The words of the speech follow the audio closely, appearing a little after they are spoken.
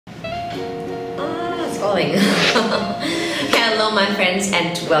falling. Hello my friends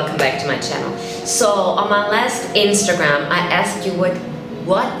and welcome back to my channel. So on my last Instagram I asked you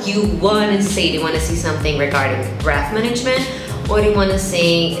what you want to see. Do you want to see something regarding breath management, or do you want to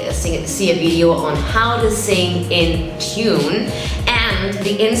see a video on how to sing in tune? And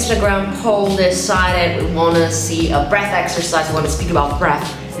the Instagram poll decided we want to see a breath exercise, we want to speak about breath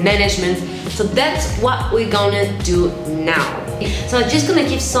management. So that's what we're gonna do now. So I'm just gonna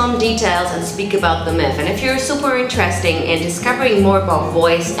give some details and speak about the myth. And if you're super interested in discovering more about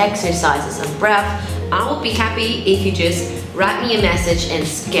voice exercises and breath, I would be happy if you just write me a message and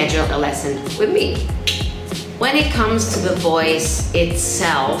schedule a lesson with me. When it comes to the voice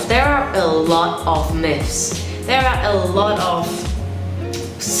itself, there are a lot of myths. There are a lot of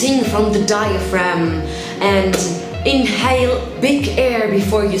sing from the diaphragm and inhale big air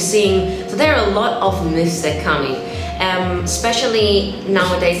before you sing. So there are a lot of myths that are coming. Especially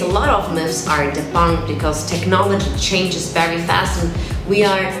nowadays, a lot of myths are debunked because technology changes very fast and we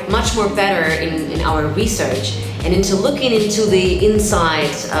are much more better in our research and into looking into the inside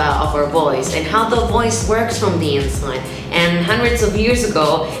of our voice and how the voice works from the inside. And hundreds of years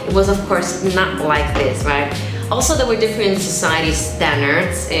ago, it was of course not like this, right? Also, there were different society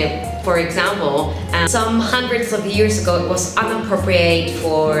standards. For example, some hundreds of years ago, it was inappropriate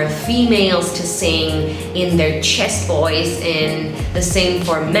for females to sing in their chest voice, and the same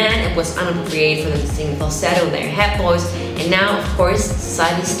for men. It was inappropriate for them to sing falsetto in their head voice. And now, of course,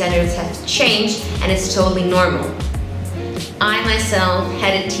 society standards have changed, and it's totally normal. I myself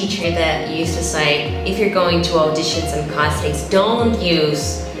had a teacher that used to say, if you're going to auditions and castings, don't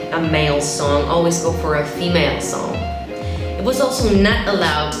use a male song, always go for a female song. It was also not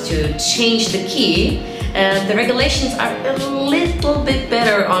allowed to change the key. The regulations are a little bit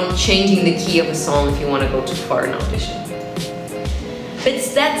better on changing the key of a song if you want to go to for an audition. But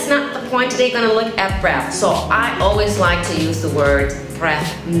that's not the point. Today we're going to look at breath. So I always like to use the word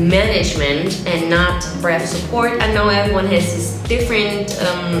breath management and not breath support. I know everyone has his different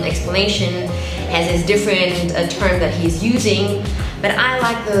explanation, has his different term that he's using, but I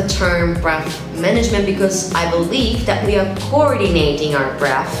like the term breath management because I believe that we are coordinating our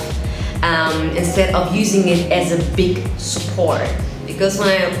breath instead of using it as a big support. Because when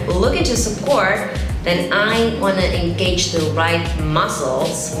I look into support, then I want to engage the right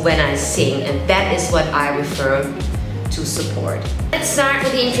muscles when I sing, and that is what I refer to support. Let's start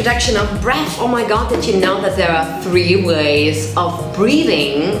with the introduction of breath. Oh my god, did you know that there are 3 ways of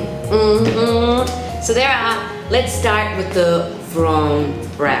breathing? So there are, let's start with the wrong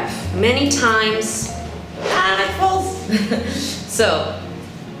breath. Many times, so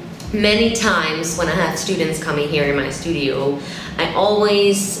many times when I have students coming here in my studio, I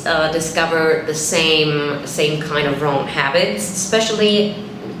always discover the same kind of wrong habits, especially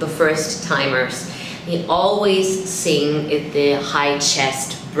the first timers. They always sing the high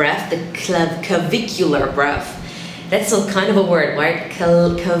chest breath, the clavicular breath. That's a kind of a word, right?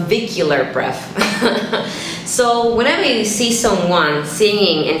 Clavicular breath. So whenever you see someone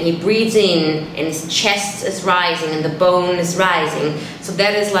singing and he breathes in and his chest is rising and the bone is rising, so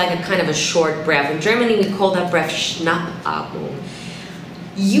that is like a kind of a short breath. In Germany we call that breath Schnappatmung.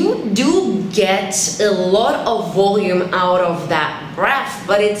 You do get a lot of volume out of that breath,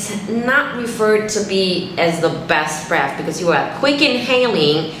 but it's not referred to be as the best breath because you are quick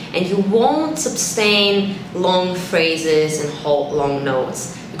inhaling and you won't sustain long phrases and hold long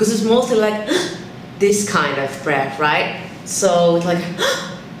notes because it's mostly like this kind of breath, right? So it's like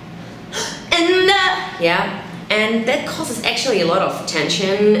and yeah, and that causes actually a lot of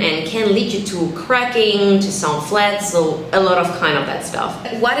tension and can lead you to cracking, to sound flat, so a lot of kind of that stuff.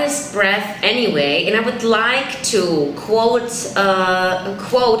 What is breath anyway? And I would like to quote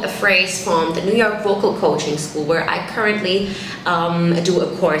a phrase from the New York Vocal Coaching School where I currently do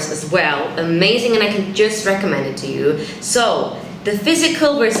a course as well. Amazing, and I can just recommend it to you. So, the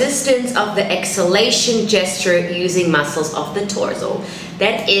physical resistance of the exhalation gesture using muscles of the torso.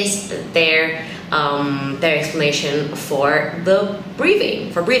 That is their explanation for the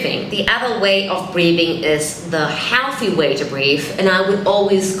breathing. The other way of breathing is the healthy way to breathe, and I would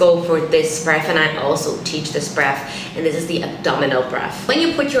always go for this breath, and I also teach this breath, and this is the abdominal breath. When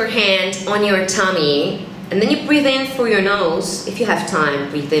you put your hand on your tummy and then you breathe in through your nose, if you have time,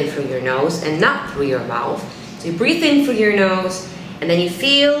 breathe in through your nose and not through your mouth. So you breathe in through your nose and then you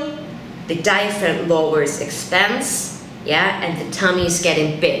feel the diaphragm lowers, expands, yeah, and the tummy is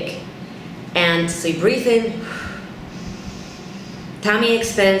getting big. And so you breathe in, tummy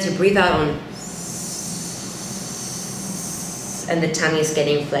expands, you breathe out on, and the tummy is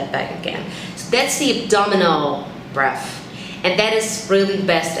getting flat back again. So that's the abdominal breath. And that is really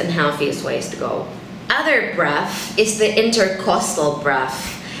best and healthiest ways to go. other breath is the intercostal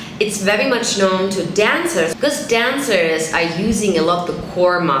breath. It's very much known to dancers because dancers are using a lot the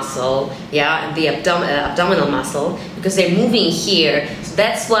core muscle, yeah, and the abdominal muscle, because they're moving here. So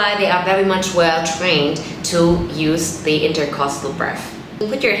that's why they are very much well trained to use the intercostal breath.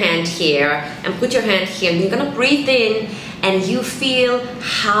 Put your hand here and put your hand here. You're gonna breathe in and you feel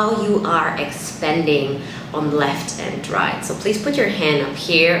how you are expanding on left and right. So please put your hand up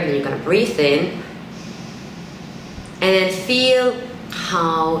here and you're gonna breathe in and then feel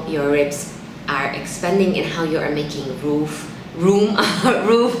how your ribs are expanding and how you are making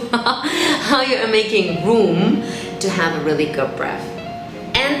how you are making room to have a really good breath.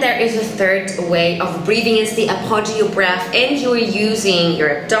 And there is a third way of breathing, is the apogeo breath, and you are using your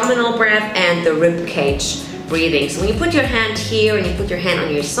abdominal breath and the rib cage breathing. So when you put your hand here and you put your hand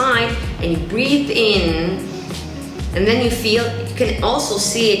on your side and you breathe in, and then you feel, you can also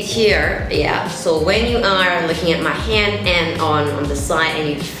see it here, yeah. So when you are looking at my hand and on the side and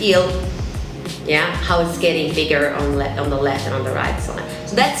you feel, yeah, how it's getting bigger on the left and on the right side.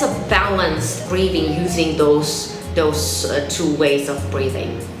 So that's a balanced breathing using those two ways of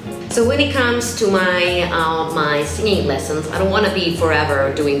breathing. So when it comes to my singing lessons, I don't want to be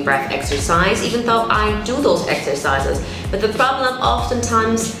forever doing breath exercise, even though I do those exercises. But the problem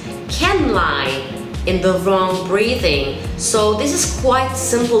oftentimes can lie in the wrong breathing. So this is quite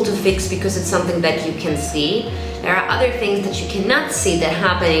simple to fix because it's something that you can see. There are other things that you cannot see that are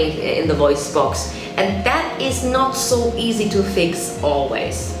happening in the voice box, and that is not so easy to fix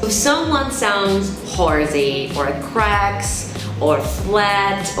always. If someone sounds horsey or cracks or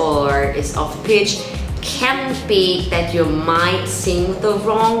flat or is off pitch, can be that you might sing the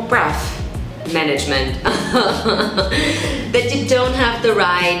wrong breath management, that you don't have the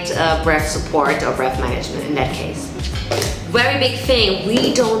right breath support or breath management in that case. Very big thing,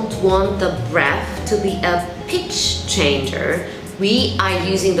 we don't want the breath to be a pitch changer. We are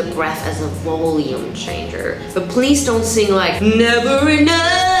using the breath as a volume changer. But please don't sing like never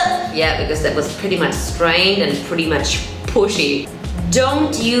enough, yeah, because that was pretty much strained and pretty much pushy.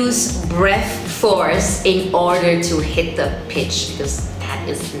 Don't use breath force in order to hit the pitch, because that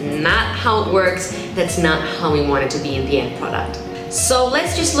is not how it works. That's not how we want it to be in the end product. So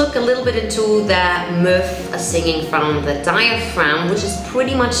let's just look a little bit into that myth of singing from the diaphragm, which is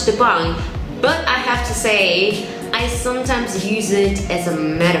pretty much debunked. But I have to say, I sometimes use it as a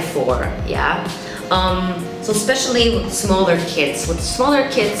metaphor, yeah? So especially with smaller kids. With smaller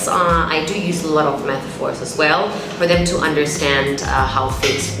kids, I do use a lot of metaphors as well for them to understand how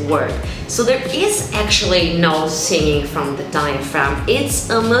things work. So there is actually no singing from the diaphragm. It's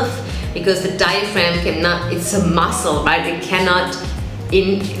a myth because the diaphragm cannot, it's a muscle, right? It cannot,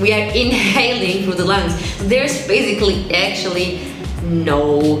 we are inhaling through the lungs. So there's basically actually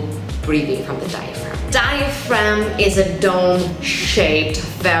no breathing from the diaphragm. Diaphragm is a dome-shaped,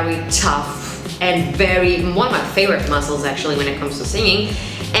 very tough and one of my favorite muscles actually when it comes to singing,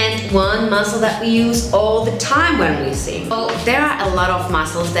 and one muscle that we use all the time when we sing. So there are a lot of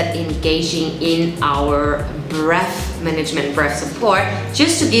muscles that engaging in our breath management, breath support.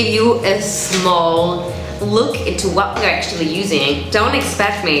 Just to give you a small look into what we're actually using, don't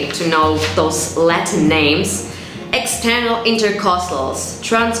expect me to know those Latin names. External intercostals,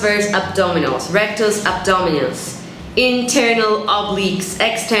 transverse abdominals, rectus abdominis, internal obliques,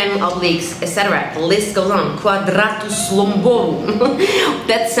 external obliques, etc. The list goes on. Quadratus lumborum.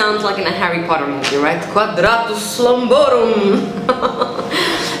 That sounds like in a Harry Potter movie, right? Quadratus lumborum.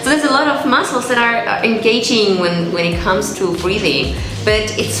 So there's a lot of muscles that are engaging when it comes to breathing.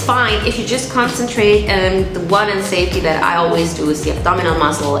 But it's fine if you just concentrate, and the one in safety that I always do is the abdominal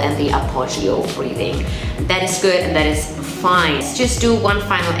muscle and the apogeo breathing. That is good and that is fine. Let's just do one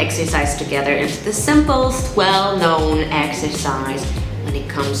final exercise together. It's the simplest, well-known exercise when it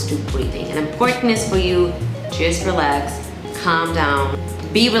comes to breathing. And important is for you, just relax, calm down.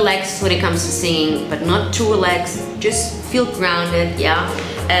 Be relaxed when it comes to singing, but not too relaxed. Just feel grounded, yeah?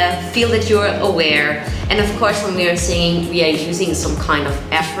 Feel that you're aware. And of course, when we are singing, we are using some kind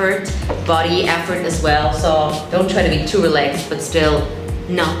of effort, body effort as well. So don't try to be too relaxed, but still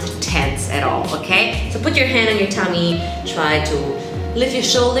not tense at all, okay? So put your hand on your tummy, try to lift your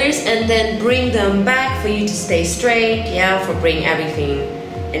shoulders and then bring them back for you to stay straight, yeah? For bring everything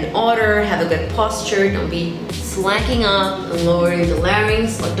in order, have a good posture, don't be slacking up and lowering the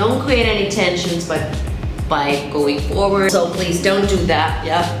larynx, or don't create any tensions by going forward. So please don't do that,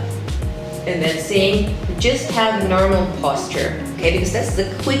 yeah? And then sing, just have a normal posture, okay? Because that's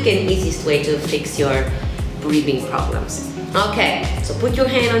the quick and easiest way to fix your breathing problems. Okay, so put your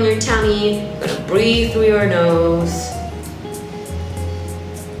hand on your tummy, you're gonna breathe through your nose.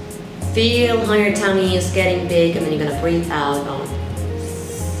 Feel how your tummy is getting big, and then you're gonna breathe out on.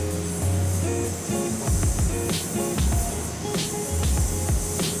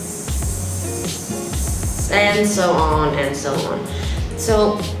 And so on and so on.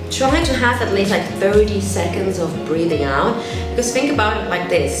 So try to have at least like 30 seconds of breathing out, because think about it like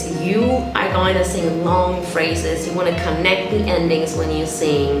this: you are going to sing long phrases, you want to connect the endings when you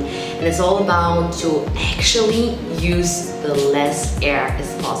sing, and it's all about to actually use the less air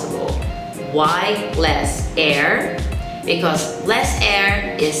as possible. Why less air? Because less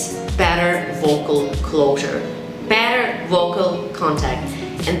air is better vocal closure, better vocal contact,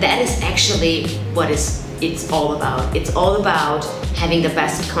 and that is actually what it's all about. It's all about having the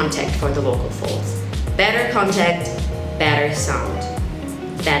best contact for the vocal folds. Better contact, better sound.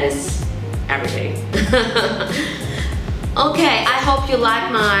 That is everything. Okay, I hope you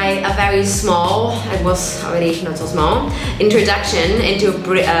like my very small, it was already not so small, introduction into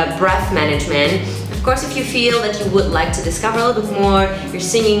breath management. Of course, if you feel that you would like to discover a little bit more your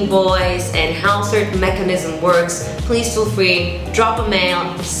singing voice and how certain mechanism works, please feel free, drop a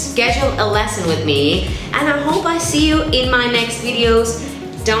mail, schedule a lesson with me, and I hope I see you in my next videos.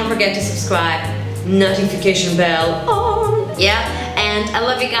 Don't forget to subscribe, notification bell on, yeah, and I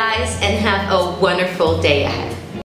love you guys and have a wonderful day ahead.